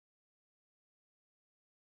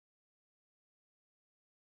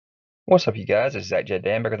What's up, you guys? It's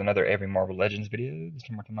ZacJacDan back with another Every Marvel Legends video. This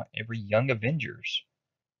time we're talking about every Young Avengers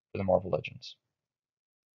for the Marvel Legends.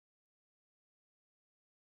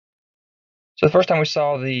 So the first time we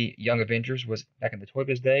saw the Young Avengers was back in the Toy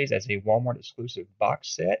Biz days as a Walmart exclusive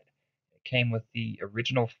box set. It came with the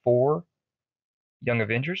original 4 Young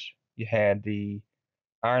Avengers. You had the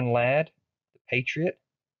Ironlad, the Patriot,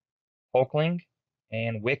 Hulkling,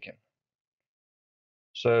 and Wiccan.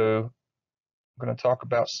 So I'm going to talk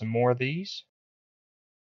about some more of these.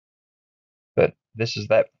 But this is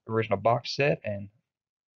that original box set, and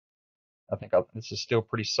I think this is still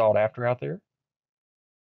pretty sought after out there.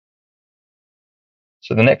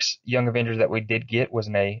 So the next Young Avengers that we did get was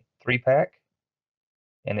in a 3-pack,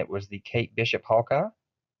 and it was the Kate Bishop Hawkeye.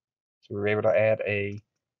 So we were able to add a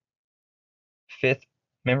 5th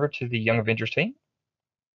member to the Young Avengers team.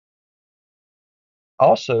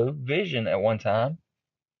 Also, Vision at one time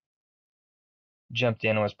jumped in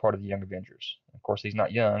and was part of the Young Avengers. Of course, he's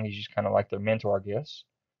not young, he's just kind of like their mentor, I guess.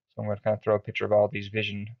 So I'm going to kind of throw a picture of all these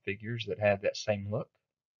Vision figures that had that same look.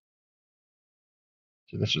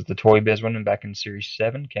 So this was the Toy Biz one, and back in Series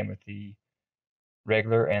 7, came with the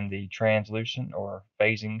regular and the translucent or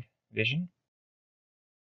phasing Vision.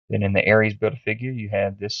 Then in the Ares Build-A-Figure, you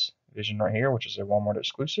had this Vision right here, which is a Walmart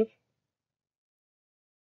exclusive.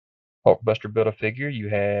 Hulkbuster Build-A-Figure, you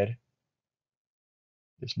had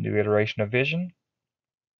this new iteration of Vision.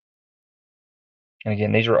 And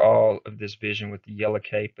again, these are all of this Vision with the yellow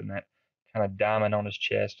cape and that kind of diamond on his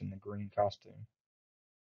chest and the green costume.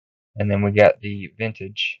 And then we got the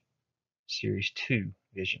vintage Series 2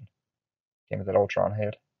 Vision. Came with that Ultron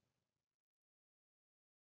head.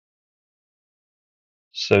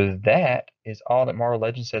 So that is all that Marvel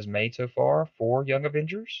Legends has made so far for Young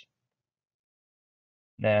Avengers.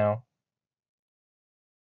 Now,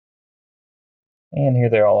 and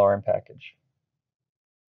here they all are in package.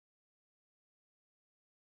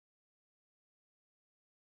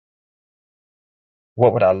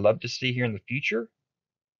 What would I love to see here in the future?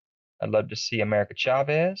 I'd love to see America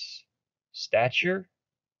Chavez, Stature.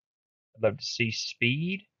 I'd love to see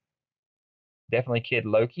Speed. Definitely Kid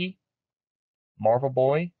Loki, Marvel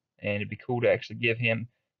Boy, and it'd be cool to actually give him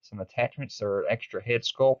some attachments or extra head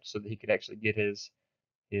sculpt so that he could actually get his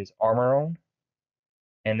armor on.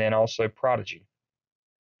 And then also Prodigy.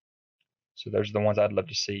 So those are the ones I'd love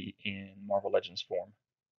to see in Marvel Legends form.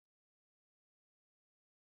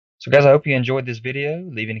 So guys, I hope you enjoyed this video.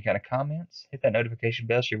 Leave any kind of comments. Hit that notification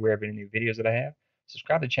bell so you're aware of any new videos that I have.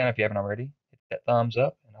 Subscribe to the channel if you haven't already. Hit that thumbs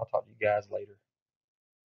up, and I'll talk to you guys later.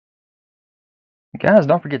 Guys,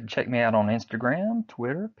 don't forget to check me out on Instagram,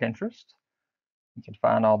 Twitter, Pinterest. You can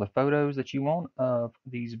find all the photos that you want of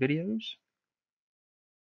these videos.